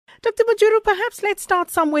Dr. Mujuru, perhaps let's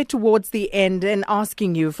start somewhere towards the end and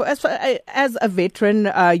asking you, as a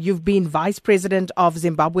veteran, you've been Vice President of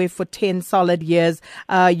Zimbabwe for 10 solid years.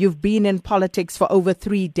 You've been in politics for over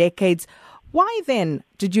 3 decades. Why then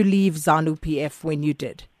did you leave ZANU-PF when you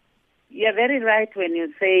did? You're very right when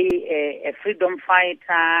you say a freedom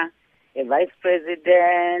fighter, a vice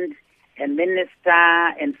president, a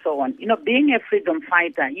minister, and so on. You know, being a freedom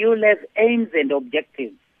fighter, you'll have aims and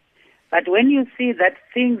objectives. But when you see that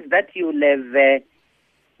things that you have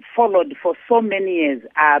followed for so many years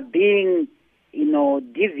are being,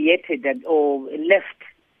 deviated or left,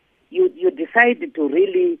 you decide to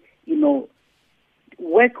really,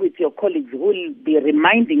 work with your colleagues who will be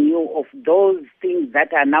reminding you of those things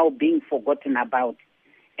that are now being forgotten about.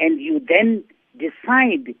 And you then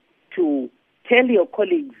decide to tell your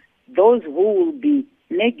colleagues, those who will be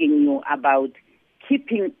nagging you about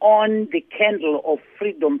keeping on the candle of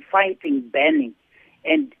freedom fighting burning.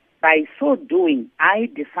 And by so doing, I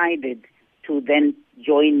decided to then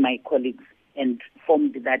join my colleagues and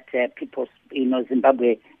formed that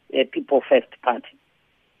Zimbabwe People First Party.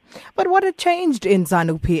 But what had changed in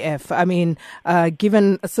ZANU-PF? I mean,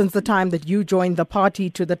 given since the time that you joined the party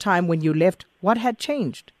to the time when you left, what had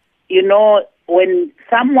changed? When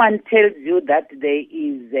someone tells you that there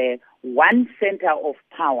is one center of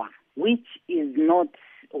power, which is not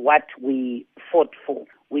what we fought for.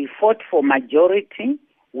 We fought for majority.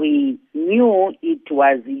 We knew it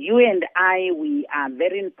was you and I, we are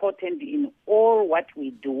very important in all what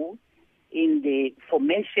we do in the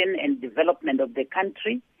formation and development of the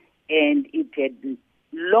country. And it had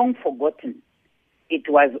long forgotten. It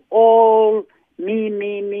was all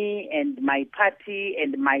me, and my party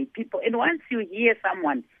and my people. And once you hear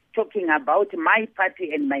someone talking about my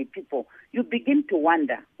party and my people, you begin to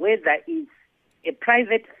wonder whether it's a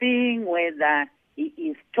private thing, whether he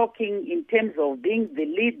is talking in terms of being the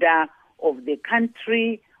leader of the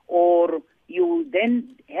country, or you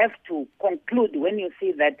then have to conclude when you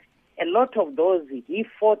see that a lot of those he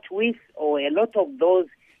fought with, or a lot of those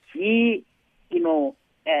he,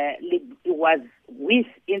 was with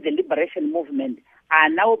in the liberation movement are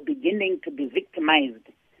now beginning to be victimized.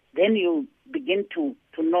 Then you begin to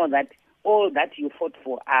know that all that you fought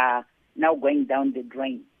for are now going down the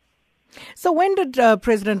drain. So when did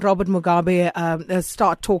President Robert Mugabe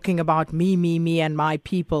start talking about me, and my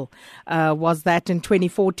people? Was that in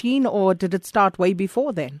 2014 or did it start way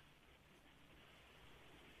before then?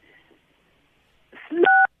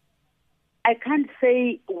 I can't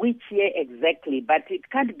say which year exactly, but it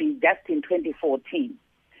can't be just in 2014.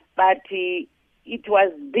 But it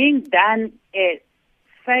was being done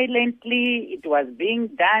silently. It was being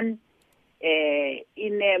done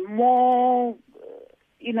in a more,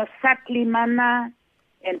 subtly manner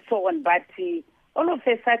and so on. But all of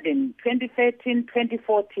a sudden, 2013,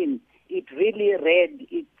 2014, it really reared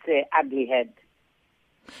its ugly head.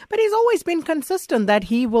 But he's always been consistent that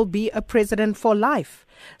he will be a president for life.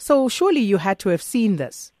 So surely you had to have seen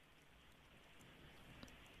this.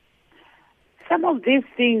 Some of these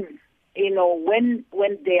things, when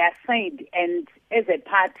they are said, and as a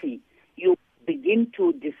party, you begin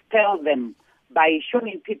to dispel them by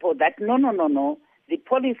showing people that no. The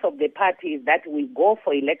policy of the party is that we go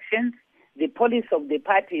for elections. The policy of the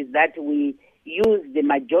party is that we use the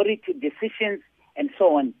majority decisions and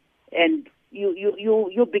so on. And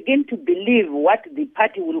you begin to believe what the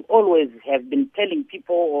party will always have been telling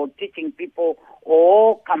people or teaching people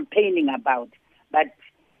or campaigning about. But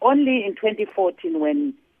only in 2014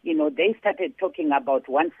 when, they started talking about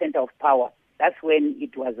one center of power, that's when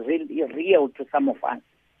it was really real to some of us.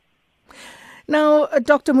 Now,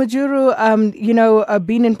 Dr. Mujuru,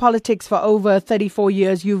 been in politics for over 34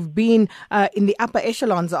 years. You've been in the upper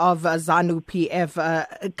echelons of ZANU-PF,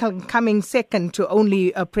 coming second to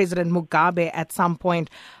only President Mugabe at some point.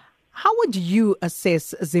 How would you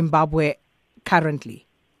assess Zimbabwe currently?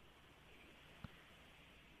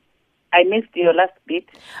 I missed your last bit.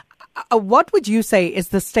 What would you say is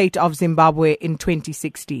the state of Zimbabwe in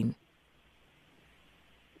 2016?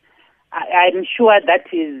 I'm sure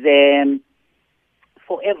that is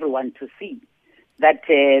for everyone to see, that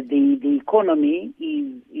the economy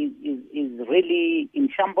is really in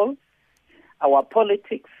shambles. Our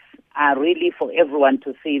politics are really for everyone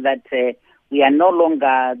to see that we are no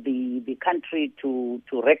longer the country to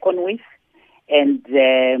reckon with, and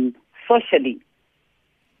socially,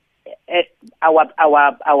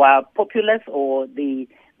 our populace or the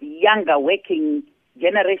younger working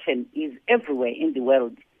generation is everywhere in the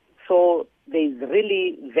world. So there's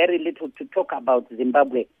really very little to talk about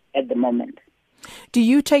Zimbabwe at the moment. Do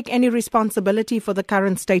you take any responsibility for the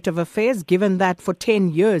current state of affairs, given that for 10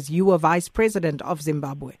 years you were vice president of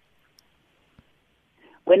Zimbabwe?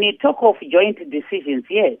 When you talk of joint decisions,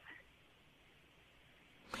 yes.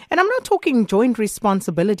 And I'm not talking joint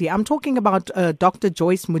responsibility. I'm talking about Dr.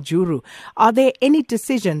 Joice Mujuru. Are there any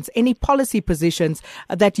decisions, any policy positions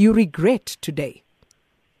that you regret today?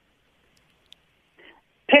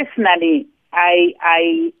 Personally,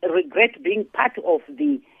 I regret being part of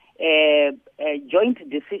the joint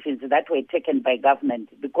decisions that were taken by government,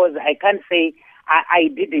 because I can't say I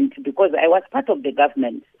didn't, because I was part of the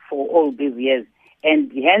government for all these years.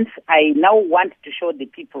 And hence, I now want to show the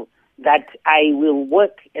people that I will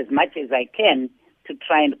work as much as I can to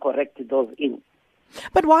try and correct those ills.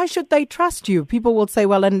 But why should they trust you? People will say,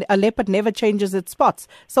 well, a leopard never changes its spots.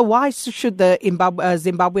 So why should the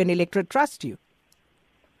Zimbabwean electorate trust you?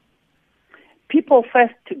 People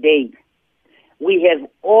first today, we have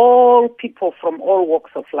all people from all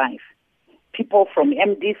walks of life. People from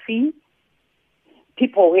MDC,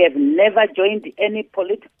 people who have never joined any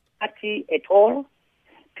political party at all,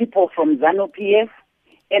 people from ZANU-PF,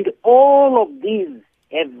 and all of these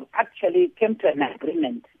have actually come to an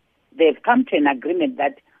agreement. They've come to an agreement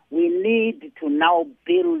that we need to now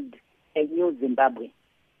build a new Zimbabwe.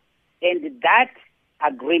 And that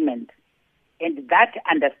agreement and that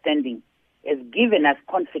understanding has given us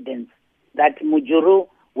confidence that Mujuru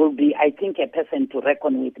will be, I think, a person to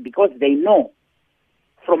reckon with, because they know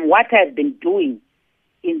from what I've been doing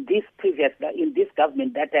in this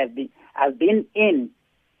government that I've been in,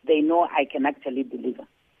 they know I can actually deliver.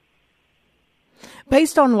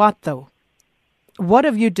 Based on what, though? What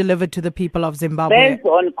have you delivered to the people of Zimbabwe? Based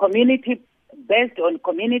on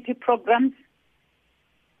community programs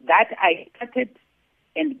that I started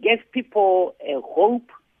and gave people a hope,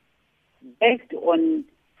 based on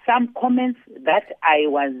some comments that I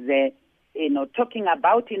was, talking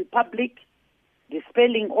about in public,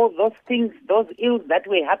 dispelling all those things, those ills that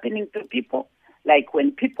were happening to people, like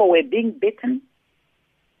when people were being beaten.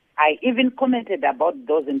 I even commented about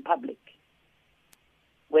those in public.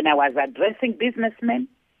 When I was addressing businessmen,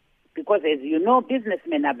 because as you know,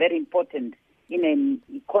 businessmen are very important in an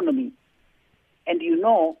economy. And you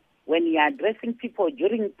know, when you're addressing people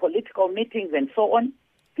during political meetings and so on,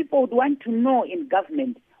 people would want to know in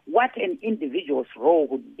government what an individual's role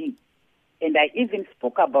would be. And I even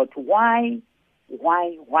spoke about why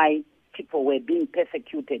people were being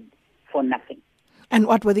persecuted for nothing. And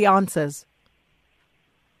what were the answers?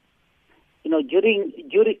 During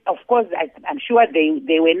of course, I'm sure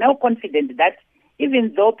they were now confident that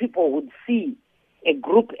even though people would see a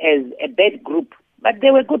group as a bad group, but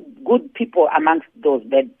there were good people amongst those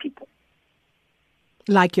bad people.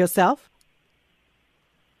 Like yourself?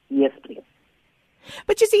 Yes, please.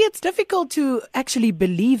 But you see, it's difficult to actually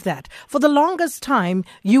believe that. For the longest time,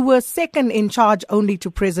 you were second in charge only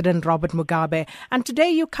to President Robert Mugabe. And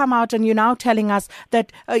today you come out and you're now telling us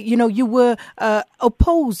that, you were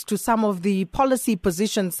opposed to some of the policy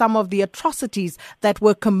positions, some of the atrocities that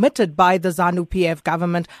were committed by the ZANU-PF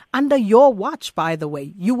government under your watch, by the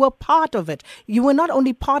way. You were part of it. You were not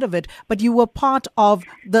only part of it, but you were part of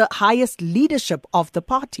the highest leadership of the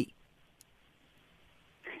party.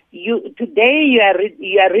 Today you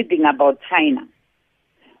are reading about China.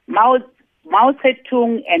 Mao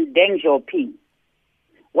Zedong and Deng Xiaoping.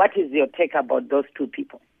 What is your take about those two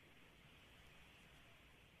people?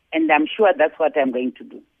 And I'm sure that's what I'm going to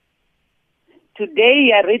do. Today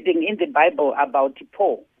you are reading in the Bible about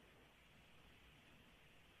Paul,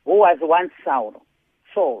 who was once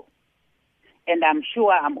Saul. And I'm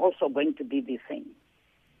sure I'm also going to be the same.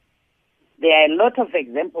 There are a lot of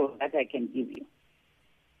examples that I can give you.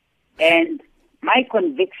 And my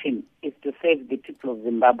conviction is to save the people of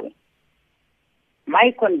Zimbabwe.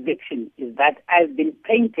 My conviction is that I've been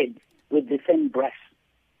painted with the same brush.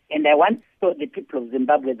 And I want to show the people of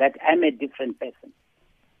Zimbabwe that I'm a different person.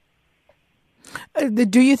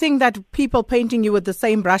 Do you think that people painting you with the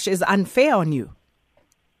same brush is unfair on you?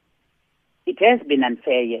 It has been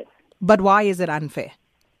unfair, yes. But why is it unfair?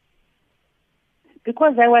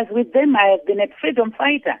 Because I was with them. I have been a freedom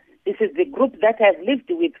fighter. This is the group that I've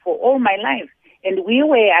lived with for all my life. And we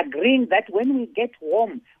were agreeing that when we get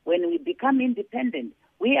home, when we become independent,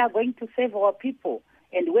 we are going to save our people.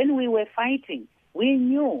 And when we were fighting, we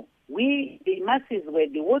knew the masses were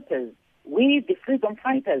the waters, we, the freedom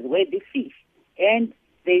fighters, were the fish. And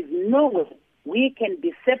there's no way we can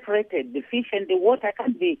be separated. The fish and the water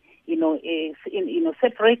can't be,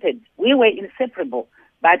 separated. We were inseparable.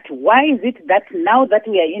 But why is it that now that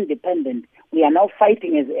we are independent, we are now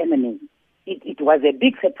fighting as enemies? It was a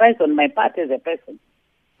big surprise on my part as a person.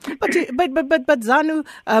 But ZANU,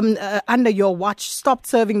 under your watch, stopped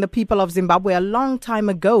serving the people of Zimbabwe a long time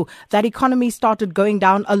ago. That economy started going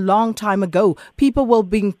down a long time ago. People were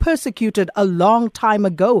being persecuted a long time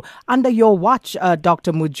ago under your watch,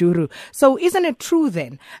 Dr. Mujuru. So isn't it true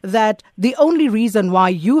then that the only reason why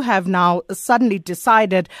you have now suddenly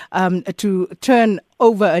decided to turn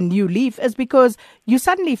over a new leaf is because you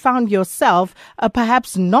suddenly found yourself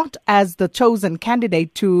perhaps not as the chosen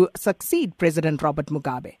candidate to succeed President Robert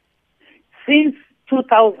Mugabe? Since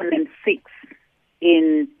 2006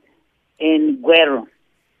 in Guero,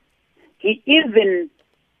 he even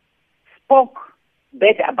spoke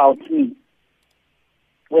bad about me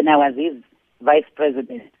when I was his vice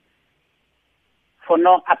president for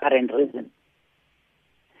no apparent reason.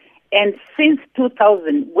 And since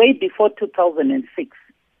 2000, way before 2006,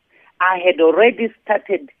 I had already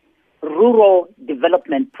started rural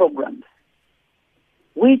development programs,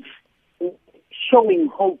 which were showing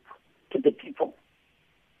hope to the people.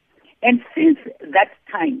 And since that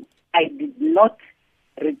time, I did not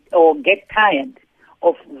get tired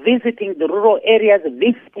of visiting the rural areas,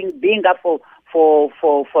 visiting Binga for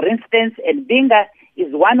instance, and Binga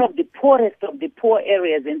is one of the poorest of the poor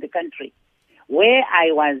areas in the country, where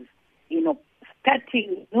I was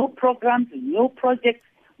starting new programs, new projects,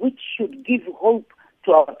 which should give hope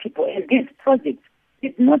to our people. And these projects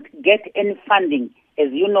did not get any funding.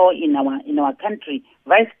 As you know, in our country,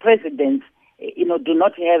 vice presidents, do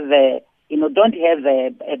not have, don't have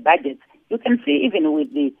a budget. You can see even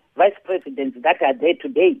with the vice presidents that are there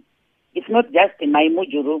today, it's not just in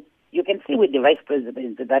Mujuru. You can see with the vice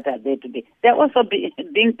presidents that are there today, they're also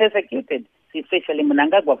being persecuted. Especially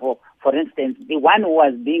Mnangagwa, for instance, the one who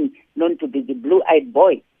was being known to be the blue-eyed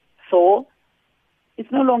boy. So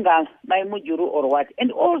it's no longer my Mujuru or what.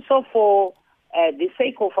 And also for the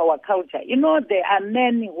sake of our culture, there are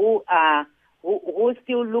men who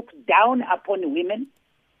still look down upon women,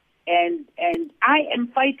 and I am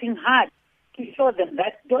fighting hard to show them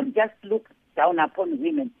that don't just look down upon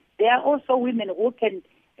women. There are also women who can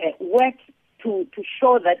work to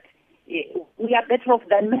show that we are better off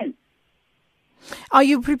than men. Are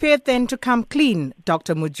you prepared then to come clean,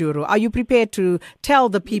 Dr. Mujuru? Are you prepared to tell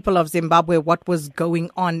the people of Zimbabwe what was going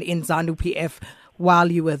on in ZANU-PF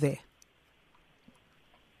while you were there?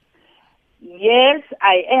 Yes,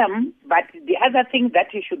 I am. But the other thing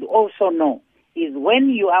that you should also know is when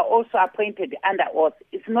you are also appointed under oath,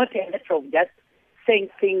 it's not a matter of just saying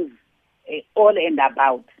things all and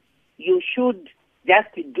about. You should just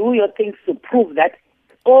do your things to prove that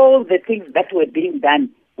all the things that were being done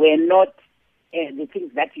were not the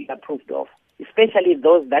things that you approved of, especially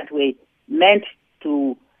those that were meant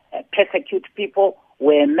to persecute people,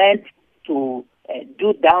 were meant to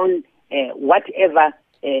do down whatever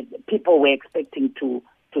people were expecting to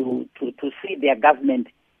see their government,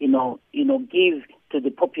 give to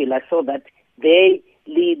the populace so that they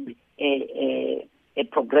lead a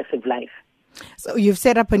progressive life. So you've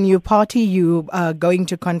set up a new party, you are going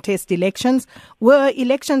to contest elections. Were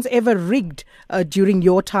elections ever rigged during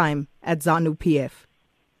your time at ZANU-PF?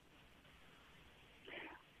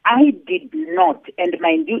 I did not, and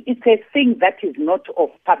mind you, it's a thing that is not of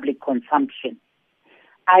public consumption.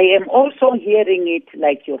 I am also hearing it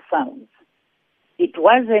like yourselves. It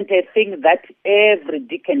wasn't a thing that every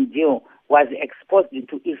Dick and Joe was exposed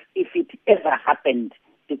to, if it ever happened,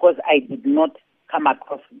 because I did not come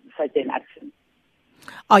across such an action.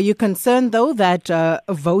 Are you concerned, though, that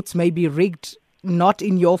votes may be rigged not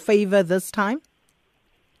in your favor this time?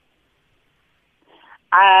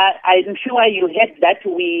 I'm sure you heard that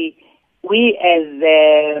we as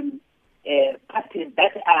parties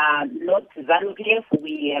that are not ZANU-PF,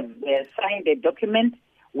 we have signed a document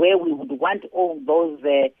where we would want all those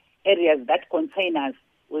areas that concern us,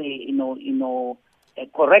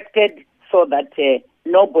 corrected so that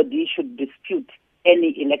nobody should dispute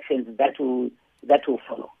any elections that will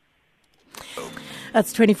follow.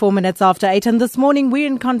 That's 24 minutes after 8. And this morning, we're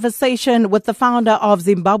in conversation with the founder of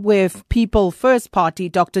Zimbabwe People First Party,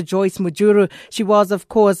 Dr. Joice Mujuru. She was, of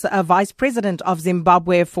course, a vice president of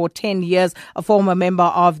Zimbabwe for 10 years, a former member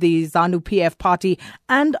of the ZANU-PF party,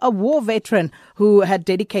 and a war veteran who had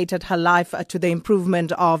dedicated her life to the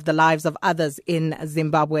improvement of the lives of others in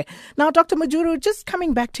Zimbabwe. Now, Dr. Mujuru, just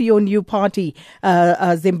coming back to your new party,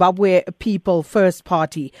 Zimbabwe People First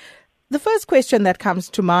Party. The first question that comes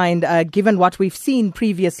to mind, given what we've seen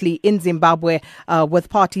previously in Zimbabwe with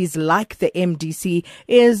parties like the MDC,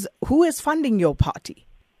 is who is funding your party?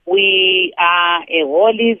 We are a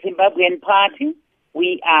wholly Zimbabwean party.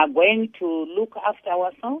 We are going to look after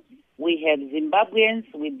ourselves. We have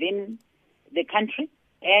Zimbabweans within the country,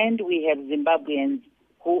 and we have Zimbabweans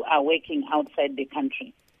who are working outside the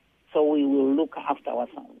country. So we will look after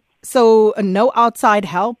ourselves. So no outside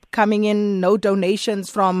help coming in, no donations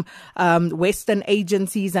from Western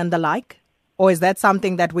agencies and the like? Or is that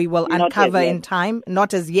something that we will uncover in time?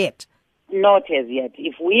 Not as yet. Not as yet.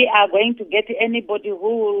 If we are going to get anybody who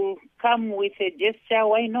will come with a gesture,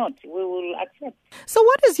 why not? We will accept. So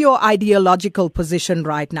what is your ideological position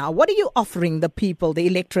right now? What are you offering the people, the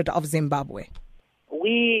electorate of Zimbabwe?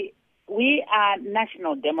 We are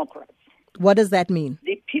national democrats. What does that mean?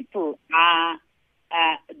 The people are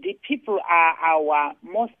our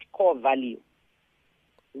most core value.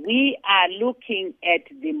 We are looking at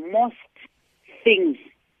the most things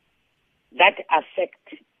that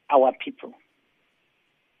affect our people.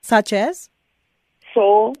 Such as?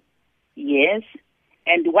 So, yes,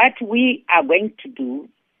 and what we are going to do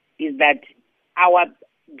is that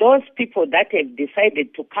those people that have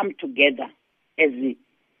decided to come together as the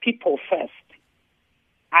people first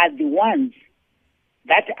are the ones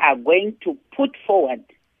that are going to put forward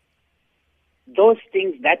those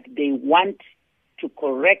things that they want to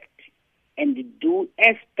correct and do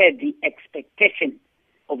as per the expectation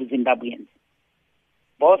of Zimbabweans.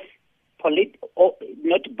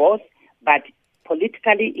 Not both, but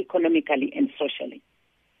politically, economically, and socially.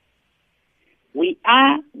 We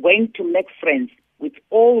are going to make friends with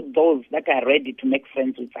all those that are ready to make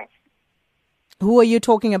friends with us. Who are you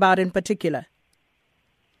talking about in particular?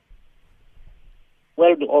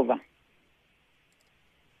 World over.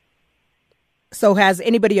 So has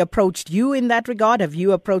anybody approached you in that regard? Have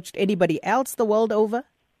you approached anybody else the world over?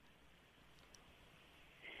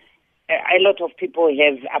 A lot of people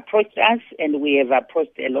have approached us, and we have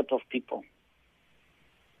approached a lot of people.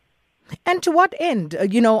 And to what end?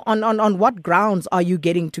 On what grounds are you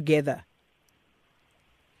getting together?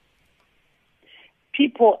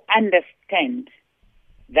 People understand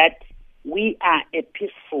that we are a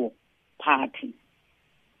peaceful party.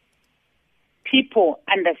 People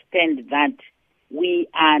understand that we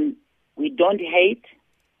don't hate.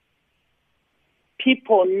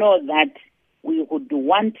 People know that we would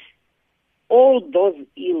want all those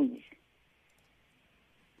ills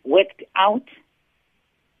worked out,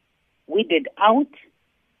 weeded out,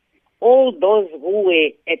 all those who were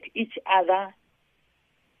at each other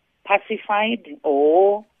pacified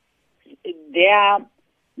or their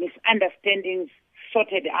misunderstandings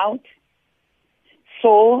sorted out.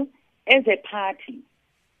 So, as a party,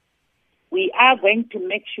 we are going to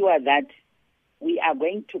make sure that we are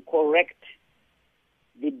going to correct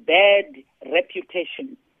the bad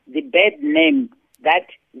reputation, the bad name that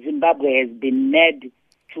Zimbabwe has been made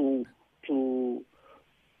to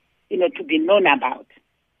be known about.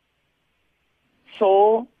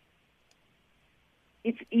 So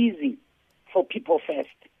it's easy for people first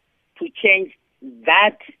to change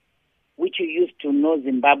that which you used to know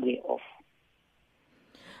Zimbabwe of.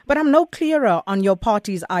 But I'm no clearer on your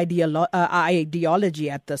party's ideology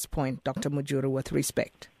at this point, Dr. Mujuru, with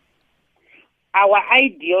respect. Our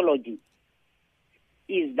ideology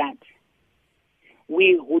is that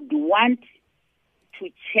we would want to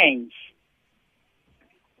change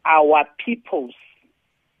our people's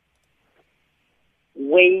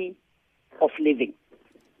way of living.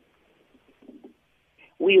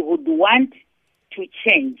 We would want to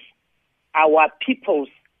change our people's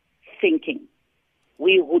thinking.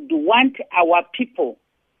 We would want our people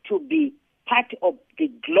to be part of the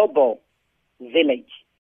global village.